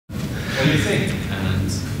What do you think?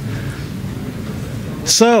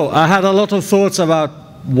 So I had a lot of thoughts about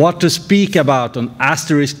what to speak about on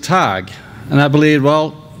Asterisk-Tag. And I believe,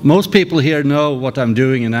 well, most people here know what I'm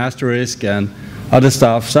doing in Asterisk and other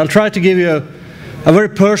stuff. So I'll try to give you a very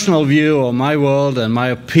personal view of my world and my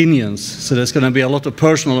opinions. So there's going to be a lot of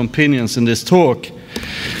personal opinions in this talk.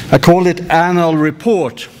 I called it Annual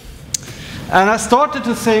Report. And I started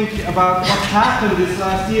to think about what happened this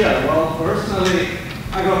last year. Well, personally,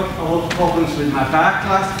 I got a lot of problems with my back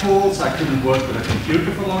last fall, so I couldn't work with a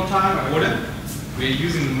computer for a long time. We're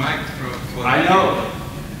using the mic for I know.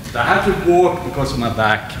 I had to walk because of my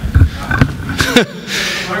back.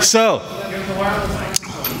 So,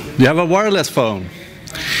 you have a wireless phone.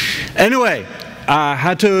 Anyway, I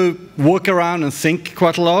had to walk around and think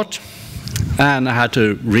quite a lot. And I had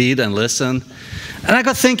to read and listen. And I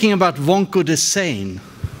got thinking about Wonko the Sane.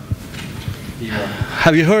 Yeah.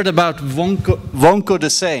 Have you heard about Wonko the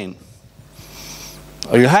Sane?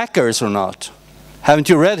 Are you hackers or not? Haven't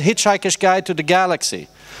you read Hitchhiker's Guide to the Galaxy?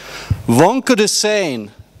 Wonko the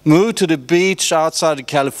Sane moved to the beach outside of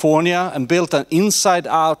California and built an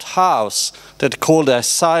inside-out house that he called the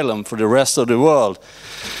asylum for the rest of the world.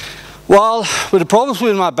 Well, with the problems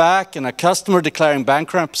with my back and a customer declaring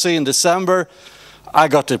bankruptcy in December, I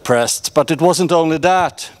got depressed. But it wasn't only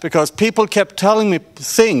that, because people kept telling me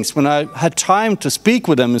things when I had time to speak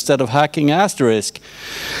with them instead of hacking Asterisk.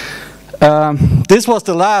 This was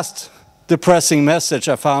the last depressing message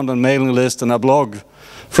I found on mailing list and a blog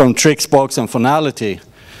from Trixbox and Finality.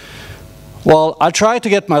 Well, I tried to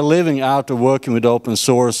get my living out of working with open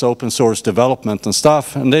source development and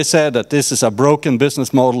stuff, and they said that this is a broken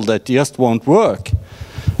business model that just won't work.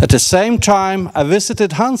 At the same time, I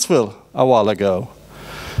visited Huntsville a while ago,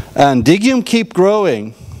 and Digium keep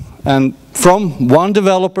growing, and from one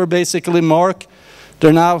developer, basically Mark,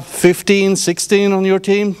 they're now 15, 16 on your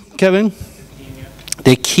team, Kevin?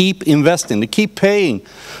 They keep investing, they keep paying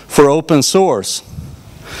for open source.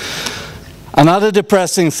 Another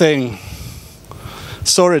depressing thing,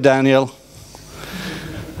 sorry Daniel,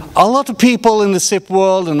 a lot of people in the SIP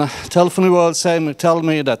world and the telephony world tell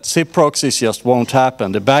me that SIP proxies just won't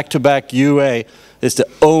happen. The back-to-back UA is the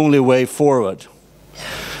only way forward.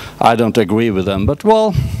 I don't agree with them, but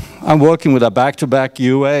well, I'm working with a back-to-back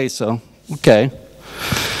UA, so okay.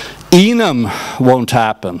 Enum won't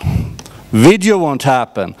happen. Video won't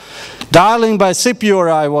happen. Dialing by SIP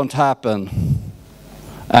URI won't happen.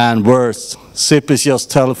 And worse, SIP is just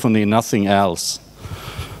telephony, nothing else.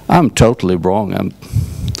 I'm totally wrong. I'm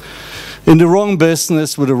in the wrong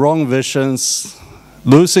business with the wrong visions,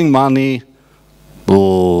 losing money.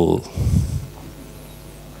 Bull.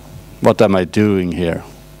 What am I doing here?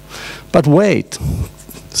 But wait,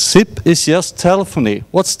 SIP is just telephony.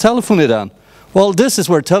 What's telephony then? Well, this is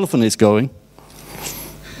where telephony is going.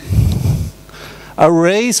 A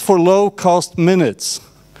race for low-cost minutes,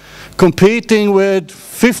 competing with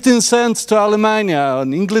 15 cents to Alemania,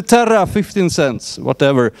 and Inglaterra 15 cents,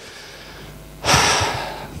 whatever.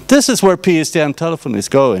 This is where PSTN telephony is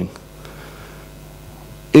going.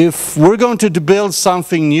 If we're going to build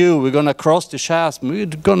something new, we're going to cross the chasm, we're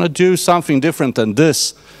going to do something different than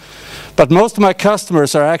this. But most of my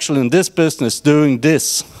customers are actually in this business doing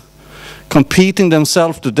this, competing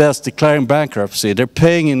themselves to death, declaring bankruptcy. They're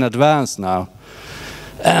paying in advance now.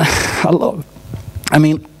 I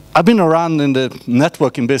mean, I've been around in the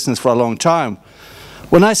networking business for a long time.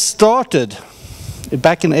 When I started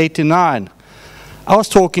back in '89, I was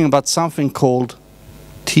talking about something called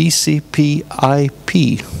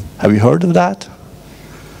TCP/IP. Have you heard of that?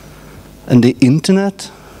 And the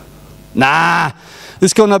internet? Nah,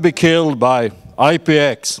 it's gonna be killed by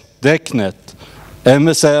IPX, DECnet,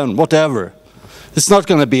 MSN, whatever. It's not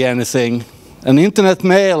gonna be anything. An internet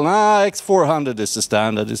mail, X400 is the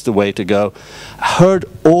standard, is the way to go. I heard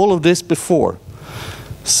all of this before.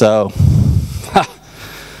 So,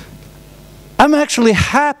 I'm actually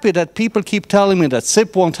happy that people keep telling me that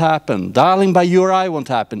SIP won't happen, dialing by URI won't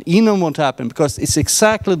happen, Enum won't happen, because it's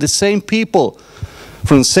exactly the same people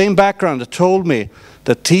from the same background that told me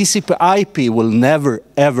that TCP/IP will never,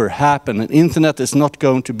 ever happen, and internet is not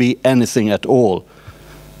going to be anything at all.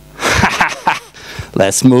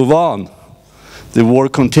 Let's move on. The war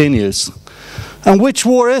continues. And which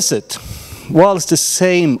war is it? Well, it's the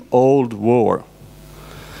same old war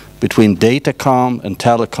between datacom and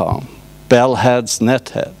telecom, bellheads,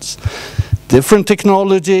 netheads. Different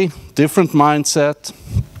technology, different mindset.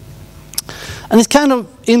 And it's kind of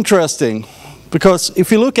interesting, because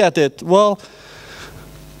if you look at it, well,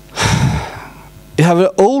 you have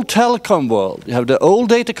the old telecom world, you have the old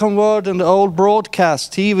datacom world and the old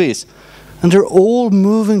broadcast TVs, and they're all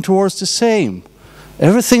moving towards the same.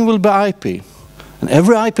 Everything will be IP. And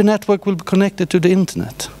every IP network will be connected to the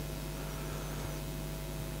internet.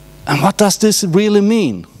 And what does this really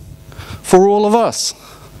mean for all of us?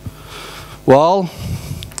 Well,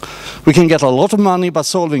 we can get a lot of money by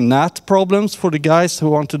solving NAT problems for the guys who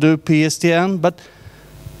want to do PSTN, but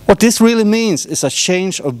what this really means is a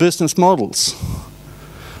change of business models.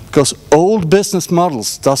 Because old business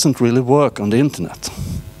models doesn't really work on the internet.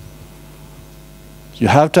 You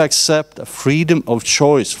have to accept a freedom of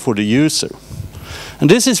choice for the user. And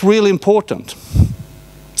this is really important.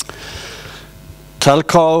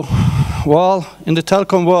 Telco, well, in the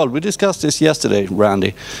telecom world, we discussed this yesterday,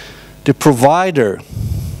 Randy. The provider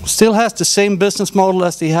still has the same business model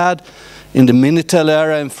as they had in the Minitel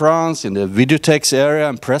area in France, in the Videotex area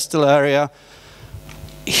and Prestel area.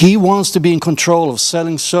 He wants to be in control of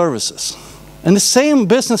selling services. And the same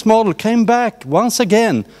business model came back once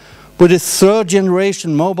again with the third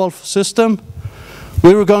generation mobile system.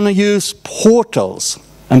 We were going to use portals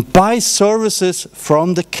and buy services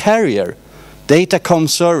from the carrier, datacom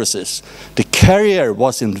services. The carrier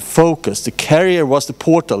was in focus, the carrier was the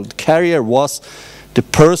portal, the carrier was the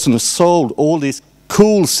person who sold all these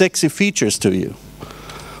cool, sexy features to you.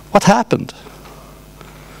 What happened?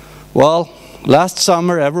 Well, last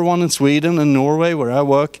summer, everyone in Sweden and Norway, where I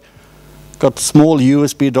work, got small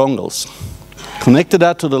USB dongles. Connected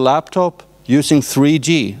that to the laptop using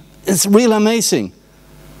 3G. It's really amazing.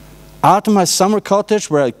 Out of my summer cottage,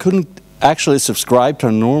 where I couldn't actually subscribe to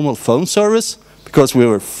a normal phone service because we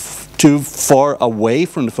were too far away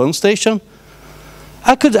from the phone station,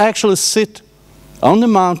 I could actually sit on the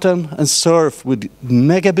mountain and surf with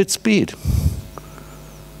megabit speed.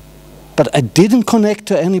 But I didn't connect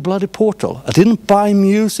to any bloody portal. I didn't buy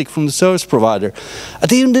music from the service provider. I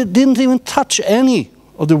didn't even touch any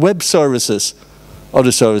of the web services of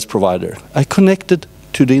the service provider. I connected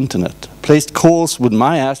to the internet, placed calls with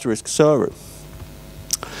my Asterisk server.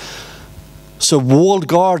 So walled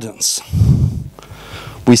gardens,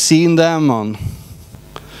 we've seen them on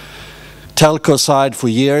telco side for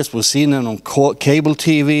years, we've seen them on cable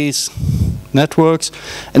TVs, networks,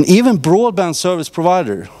 and even broadband service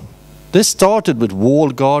provider. This started with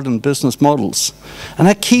walled garden business models. And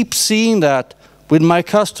I keep seeing that with my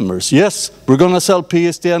customers. Yes, we're going to sell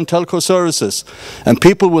PSTN telco services, and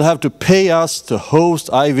people will have to pay us to host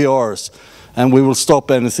IVRs, and we will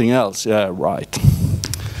stop anything else. Yeah, right.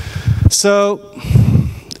 So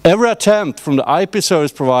every attempt from the IP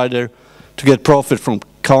service provider to get profit from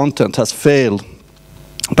content has failed,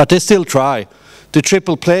 but they still try. The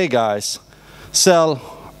triple play guys sell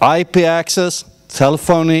IP access,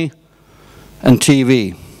 telephony, and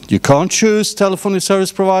TV. You can't choose telephony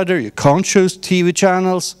service provider, you can't choose TV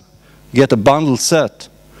channels, you get a bundled set.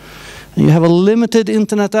 And you have a limited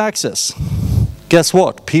internet access. Guess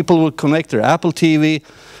what? People will connect their Apple TV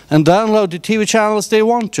and download the TV channels they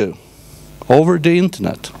want to over the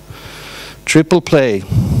internet. Triple play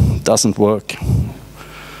doesn't work,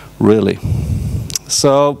 really.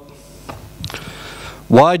 So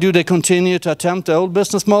why do they continue to attempt the old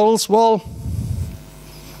business models? Well,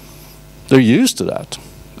 they're used to that.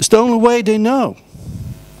 It's the only way they know.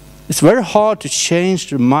 It's very hard to change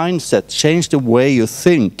the mindset, change the way you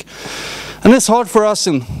think. And it's hard for us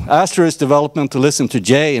in Asterisk development to listen to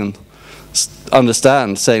Jay and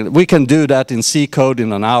understand, saying, we can do that in C code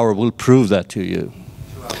in an hour, we'll prove that to you.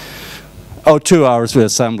 2 hours. Oh, 2 hours with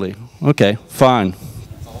assembly. Okay, fine.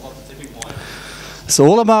 It's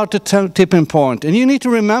all about the tipping point. And you need to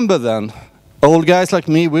remember then, old guys like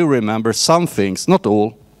me, we remember some things, not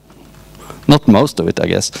all. Not most of it, I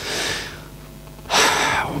guess.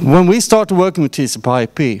 When we started working with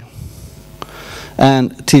TCP/IP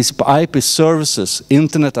and TCP/IP services,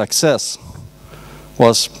 internet access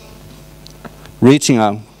was reaching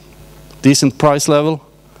a decent price level,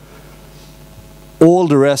 all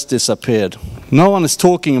the rest disappeared. No one is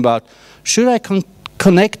talking about, should I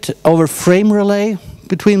connect over frame relay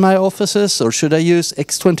between my offices, or should I use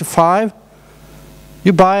X25?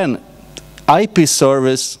 You buy an IP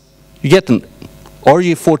service, you get an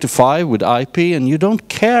RJ45 with IP, and you don't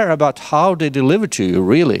care about how they deliver to you,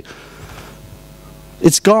 really.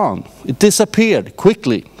 It's gone. It disappeared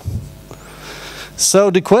quickly. So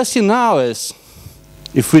the question now is,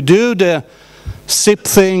 if we do the SIP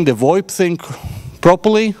thing, the VoIP thing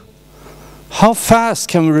properly, how fast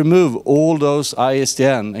can we remove all those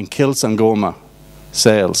ISDN and kill Sangoma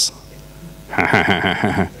sales?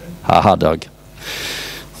 Haha, Doug.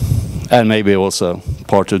 And maybe also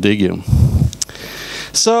part of Digium.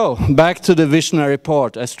 So, back to the visionary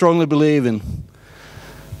part. I strongly believe in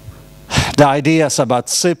the ideas about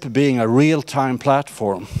SIP being a real-time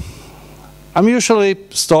platform. I'm usually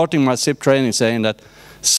starting my SIP training saying that